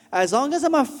house. As long as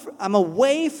I'm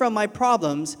away from my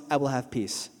problems, I will have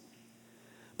peace.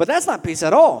 But that's not peace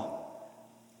at all.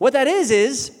 What that is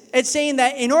it's saying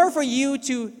that in order for you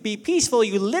to be peaceful,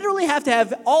 you literally have to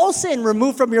have all sin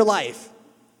removed from your life.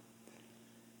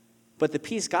 But the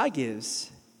peace God gives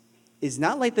is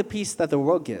not like the peace that the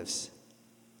world gives.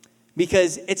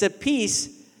 Because it's a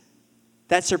peace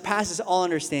that surpasses all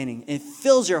understanding. It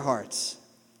fills your hearts.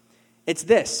 It's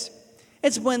this.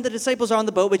 It's when the disciples are on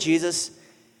the boat with Jesus,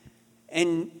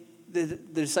 and the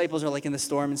disciples are like in the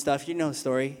storm and stuff. You know the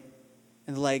story.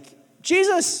 And they're like,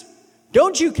 Jesus,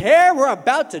 don't you care? We're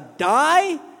about to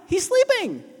die. He's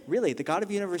sleeping. Really, the God of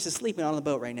the universe is sleeping on the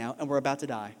boat right now, and we're about to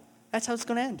die. That's how it's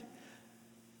going to end.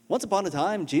 Once upon a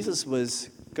time, Jesus was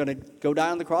going to go die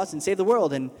on the cross and save the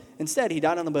world, and instead he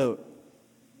died on the boat.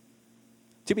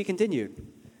 To be continued.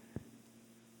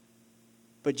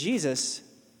 But Jesus,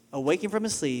 awaking from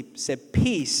his sleep, said,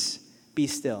 peace, be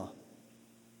still.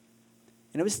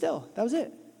 And it was still. That was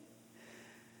it.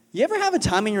 You ever have a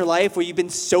time in your life where you've been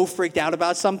so freaked out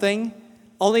about something,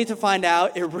 only to find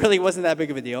out it really wasn't that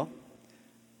big of a deal?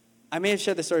 I may have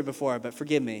shared this story before, but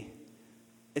forgive me.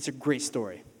 It's a great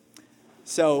story.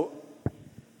 So,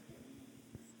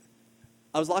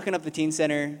 I was locking up the teen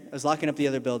center. I was locking up the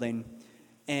other building.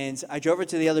 And I drove over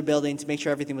to the other building to make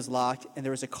sure everything was locked, and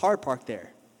there was a car parked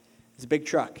there. It was a big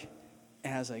truck.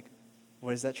 And I was like,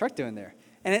 what is that truck doing there?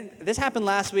 And this happened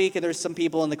last week, and there was some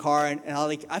people in the car, and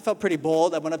I felt pretty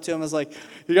bold. I went up to him, I was like,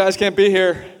 you guys can't be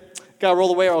here. Gotta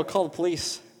roll away or I'll call the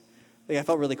police. Like, I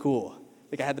felt really cool.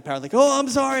 Like, I had the power, like, oh, I'm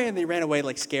sorry. And they ran away,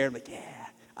 like, scared. Like, yeah,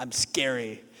 I'm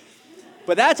scary.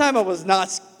 But that time I was not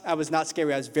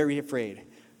scary. I was very afraid.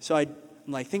 So I'm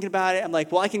like thinking about it. I'm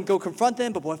like, well, I can go confront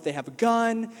them, but what if they have a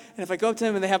gun? And if I go up to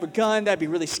them and they have a gun, that'd be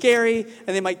really scary,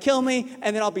 and they might kill me,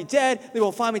 and then I'll be dead. They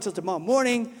won't find me until tomorrow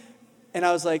morning. And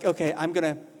I was like, okay,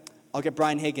 I'll get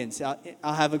Brian Higgins.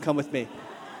 I'll have him come with me.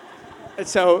 And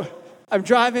so I'm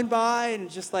driving by and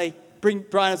just like bring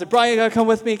Brian. I was like, Brian, you gotta come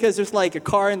with me because there's like a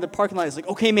car in the parking lot. He's like,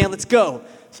 okay, man, let's go.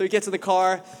 So he gets in the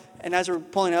car, and as we're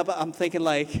pulling up, I'm thinking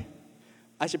like,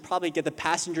 I should probably get the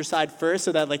passenger side first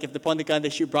so that like if they point the gun, they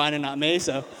shoot Brian and not me.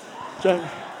 So,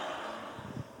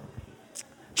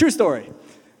 true story.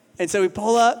 And so we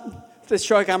pull up to this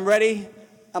truck. I'm ready.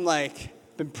 I'm like,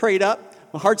 been prayed up.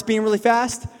 My heart's beating really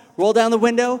fast. Roll down the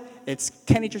window, it's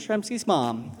Kenny Jastrzemski's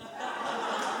mom.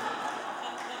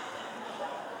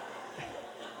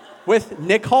 With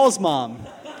Nick Hall's mom.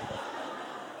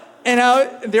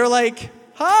 And they're like,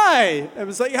 hi. I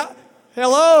was like,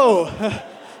 hello.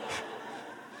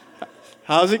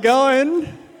 How's it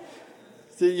going?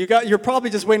 So you're probably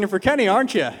just waiting for Kenny,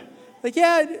 aren't you? Like,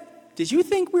 yeah, did you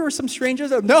think we were some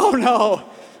strangers? No.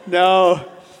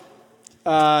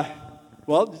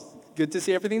 Well, good to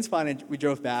see everything's fine. And we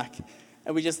drove back,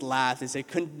 and we just laughed and said,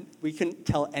 we couldn't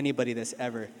tell anybody this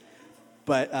ever.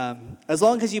 But as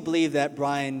long as you believe that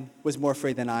Brian was more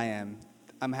afraid than I am,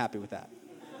 I'm happy with that.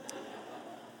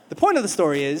 The point of the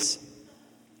story is,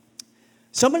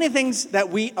 so many things that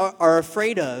we are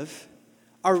afraid of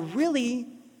are really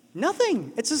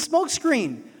nothing. It's a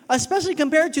smokescreen, especially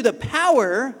compared to the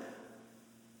power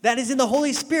that is in the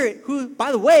Holy Spirit, who,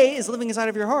 by the way, is living inside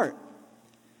of your heart.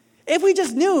 If we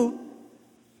just knew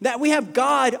that we have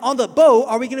God on the boat,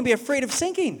 are we going to be afraid of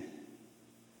sinking?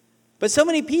 But so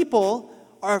many people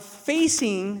are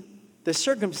facing the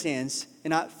circumstance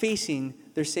and not facing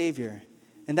their Savior.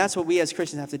 And that's what we as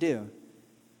Christians have to do,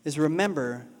 is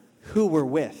remember who we're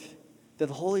with, that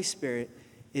the Holy Spirit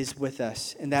is with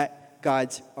us, and that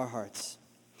guides our hearts.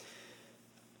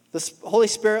 The Holy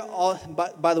Spirit,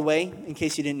 by the way, in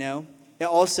case you didn't know, it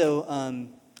also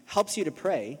helps you to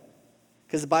pray,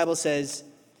 because the Bible says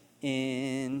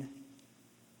where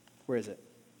is it?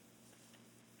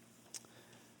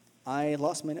 I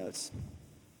lost my notes.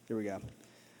 Here we go.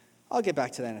 I'll get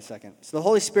back to that in a second. So the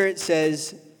Holy Spirit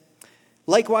says,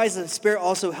 likewise, the Spirit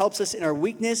also helps us in our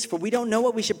weakness, for we don't know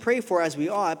what we should pray for as we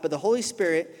ought, but the Holy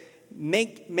Spirit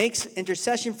makes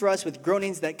intercession for us with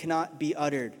groanings that cannot be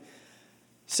uttered.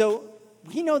 So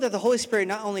we know that the Holy Spirit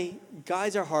not only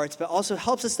guides our hearts, but also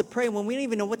helps us to pray when we don't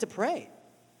even know what to pray.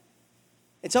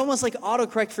 It's almost like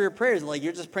autocorrect for your prayers. Like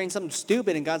you're just praying something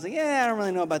stupid, and God's like, yeah, I don't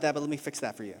really know about that, but let me fix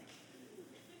that for you.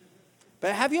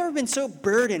 But have you ever been so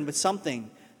burdened with something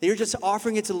that you're just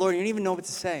offering it to the Lord and you don't even know what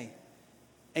to say?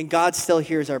 And God still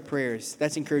hears our prayers.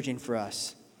 That's encouraging for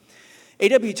us.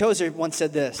 A.W. Tozer once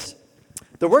said this: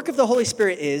 the work of the Holy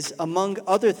Spirit is, among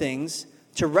other things,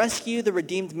 to rescue the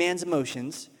redeemed man's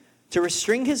emotions, to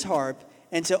restring his harp,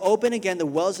 and to open again the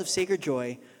wells of sacred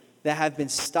joy that have been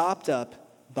stopped up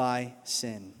by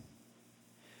sin.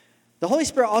 The Holy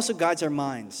Spirit also guides our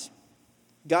minds.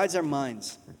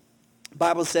 The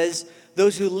Bible says,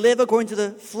 those who live according to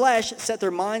the flesh set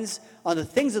their minds on the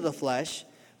things of the flesh,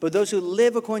 but those who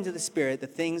live according to the Spirit, the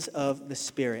things of the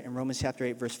Spirit, in Romans chapter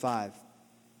 8, verse 5.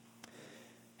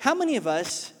 How many of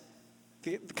us,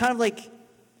 kind of like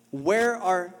where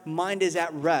our mind is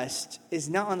at rest, is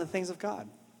not on the things of God?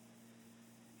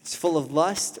 It's full of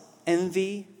lust,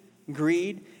 envy,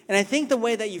 greed. And I think the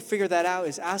way that you figure that out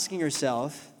is asking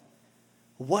yourself,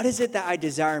 what is it that I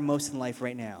desire most in life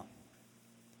right now?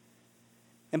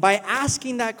 And by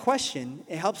asking that question,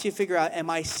 it helps you figure out, am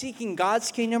I seeking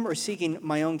God's kingdom or seeking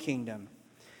my own kingdom?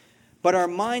 But our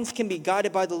minds can be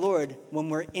guided by the Lord when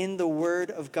we're in the Word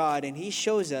of God, and He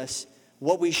shows us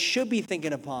what we should be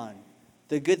thinking upon,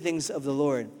 the good things of the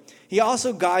Lord. He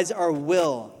also guides our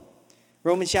will.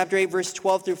 Romans chapter 8, verse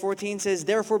 12 through 14 says,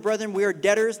 therefore, brethren, we are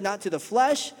debtors not to the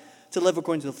flesh, to live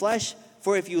according to the flesh.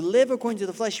 For if you live according to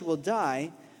the flesh, you will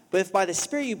die. But if by the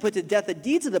Spirit you put to death the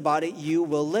deeds of the body, you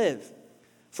will live.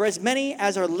 For as many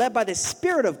as are led by the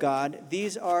Spirit of God,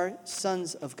 these are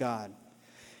sons of God.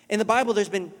 In the Bible, there's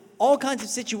been all kinds of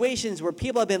situations where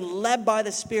people have been led by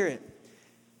the Spirit.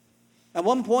 At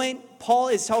one point, Paul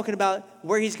is talking about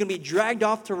where he's going to be dragged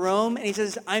off to Rome, and he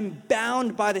says, I'm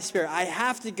bound by the Spirit. I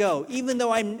have to go. Even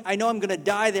though I know I'm going to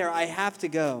die there, I have to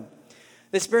go.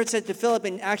 The Spirit said to Philip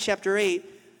in Acts chapter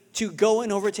 8 to go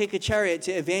and overtake a chariot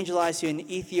to evangelize to an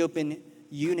Ethiopian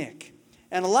eunuch.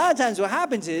 And a lot of times what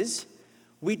happens is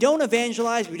we don't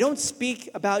evangelize, we don't speak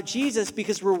about Jesus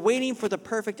because we're waiting for the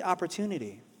perfect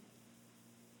opportunity.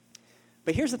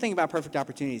 But here's the thing about perfect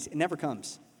opportunities. It never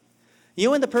comes. You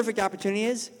know when the perfect opportunity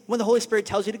is? When the Holy Spirit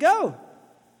tells you to go.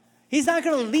 He's not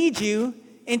going to lead you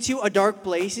into a dark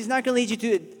place. He's not going to lead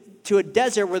you to a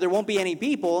desert where there won't be any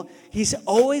people. He's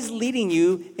always leading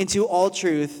you into all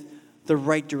truth, the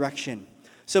right direction.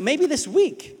 So maybe this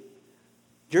week,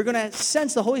 you're going to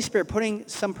sense the Holy Spirit putting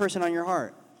some person on your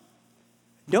heart.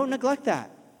 Don't neglect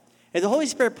that. If the Holy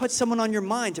Spirit puts someone on your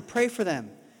mind, to pray for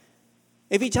them.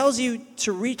 If He tells you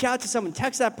to reach out to someone,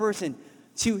 text that person,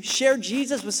 to share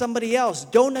Jesus with somebody else,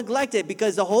 don't neglect it,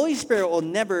 because the Holy Spirit will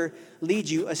never lead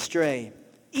you astray,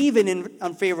 even in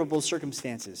unfavorable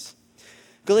circumstances.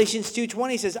 Galatians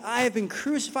 2:20 says, I have been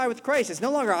crucified with Christ. It's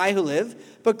no longer I who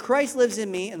live, but Christ lives in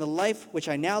me, and the life which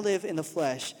I now live in the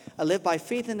flesh, I live by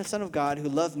faith in the Son of God who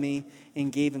loved me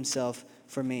and gave Himself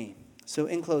for me. So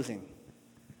in closing,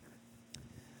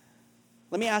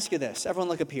 let me ask you this. Everyone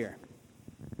look up here.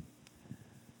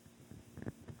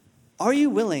 Are you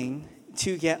willing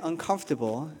to get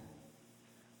uncomfortable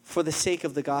for the sake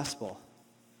of the gospel?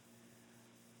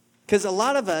 Because a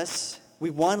lot of us, we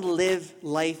want to live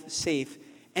life safe.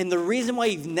 And the reason why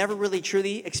you've never really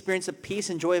truly experienced the peace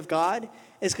and joy of God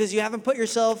is because you haven't put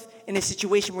yourself in a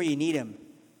situation where you need Him.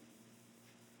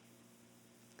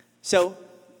 So,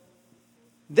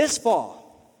 this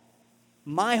fall,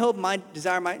 my hope, my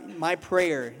desire, my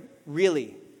prayer,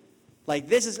 really,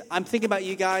 I'm thinking about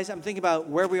you guys. I'm thinking about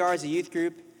where we are as a youth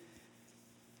group.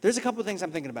 There's a couple of things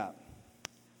I'm thinking about.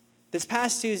 This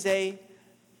past Tuesday,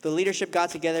 the leadership got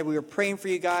together. We were praying for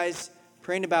you guys,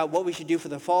 praying about what we should do for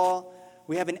the fall.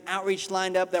 We have an outreach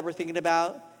lined up that we're thinking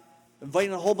about,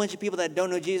 inviting a whole bunch of people that don't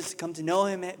know Jesus to come to know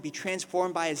Him, be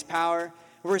transformed by His power.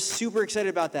 We're super excited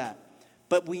about that.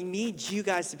 But we need you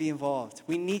guys to be involved.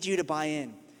 We need you to buy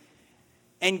in.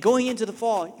 And going into the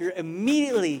fall, you're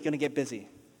immediately going to get busy.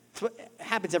 That's what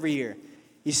happens every year.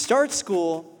 You start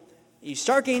school, you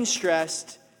start getting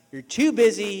stressed, you're too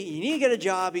busy, you need to get a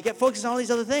job, you get focused on all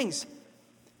these other things.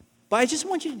 But I just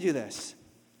want you to do this.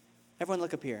 Everyone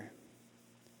look up here.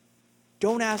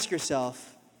 Don't ask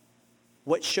yourself,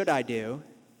 what should I do?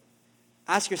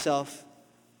 Ask yourself,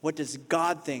 what does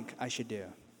God think I should do?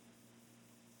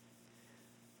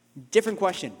 Different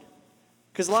question.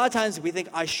 Because a lot of times we think,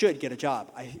 I should get a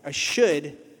job. I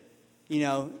should,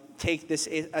 take this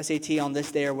SAT on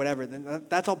this day or whatever.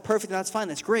 That's all perfect and that's fine.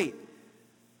 That's great.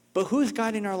 But who's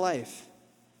guiding our life?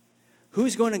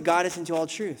 Who's going to guide us into all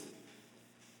truth?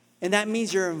 And that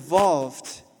means you're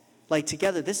involved,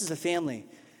 together. This is a family.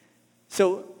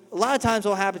 So a lot of times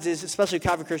what happens is, especially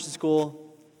Calvary Christian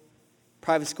School,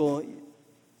 private school,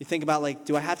 you think about,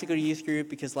 do I have to go to youth group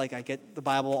because, I get the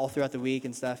Bible all throughout the week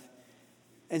and stuff.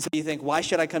 And so you think, why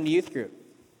should I come to youth group?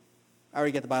 I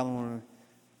already get the Bible.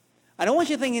 I don't want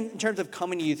you to think in terms of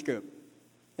coming to youth group.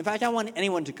 In fact, I don't want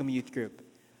anyone to come to youth group.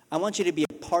 I want you to be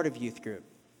a part of youth group.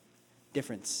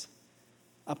 Difference.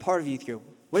 A part of youth group.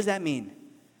 What does that mean?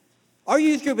 Our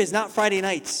youth group is not Friday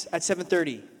nights at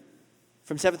 7:30.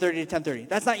 From 7:30 to 10:30.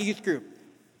 That's not youth group.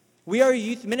 We are a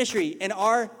youth ministry, and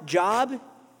our job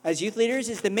as youth leaders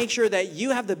is to make sure that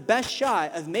you have the best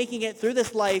shot of making it through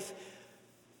this life,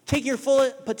 take your full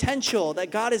potential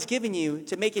that God has given you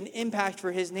to make an impact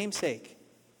for His namesake.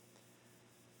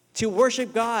 To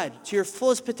worship God to your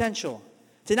fullest potential.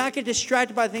 To not get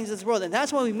distracted by the things of this world. And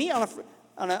that's why we meet on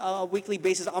a weekly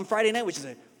basis on Friday night, which is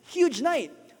a huge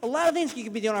night. A lot of things you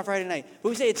could be doing on Friday night. But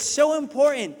we say it's so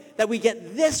important that we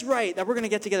get this right that we're going to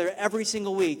get together every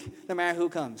single week, no matter who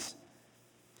comes.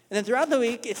 And then throughout the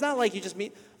week, it's not like you just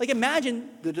meet. Imagine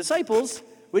the disciples,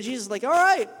 which Jesus is all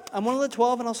right, I'm one of the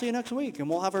 12 and I'll see you next week. And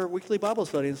we'll have our weekly Bible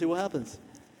study and see what happens.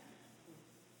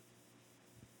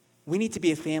 We need to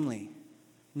be a family,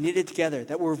 knitted together,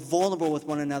 that we're vulnerable with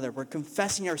one another. We're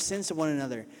confessing our sins to one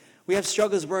another. We have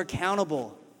struggles. We're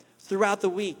accountable throughout the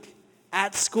week.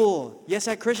 At school, yes,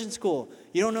 at Christian school.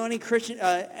 You don't know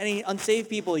any unsaved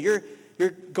people. You're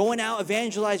going out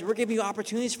evangelize. We're giving you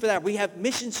opportunities for that. We have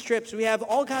mission trips. We have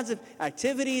all kinds of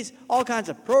activities, all kinds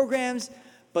of programs.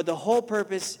 But the whole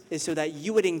purpose is so that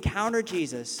you would encounter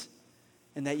Jesus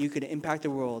and that you could impact the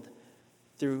world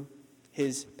through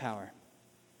His power.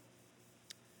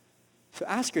 So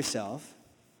ask yourself,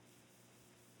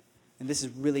 and this is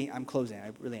really, I'm closing.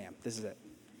 I really am. This is it.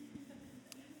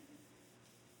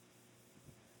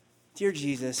 Dear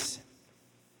Jesus,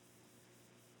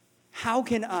 how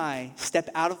can I step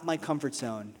out of my comfort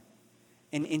zone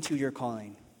and into your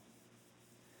calling?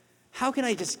 How can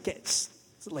I just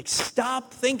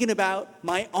stop thinking about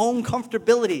my own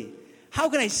comfortability? How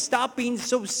can I stop being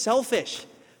so selfish?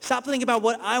 Stop thinking about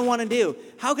what I want to do.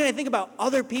 How can I think about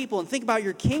other people and think about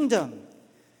your kingdom?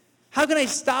 How can I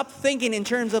stop thinking in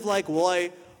terms of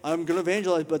I'm going to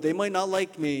evangelize, but they might not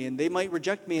like me and they might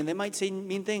reject me and they might say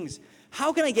mean things.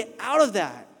 How can I get out of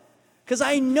that? Because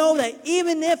I know that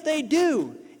even if they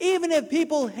do, even if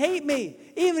people hate me,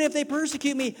 even if they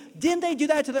persecute me, didn't they do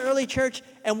that to the early church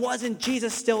and wasn't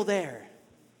Jesus still there?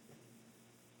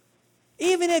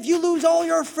 Even if you lose all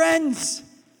your friends,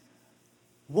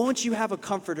 won't you have a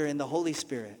comforter in the Holy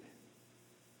Spirit?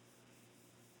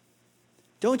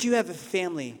 Don't you have a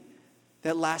family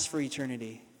that lasts for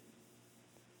eternity?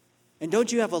 And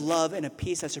don't you have a love and a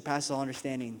peace that surpasses all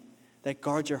understanding that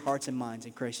guards your hearts and minds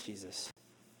in Christ Jesus?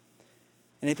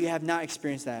 And if you have not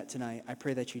experienced that tonight, I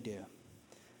pray that you do.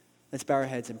 Let's bow our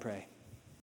heads and pray.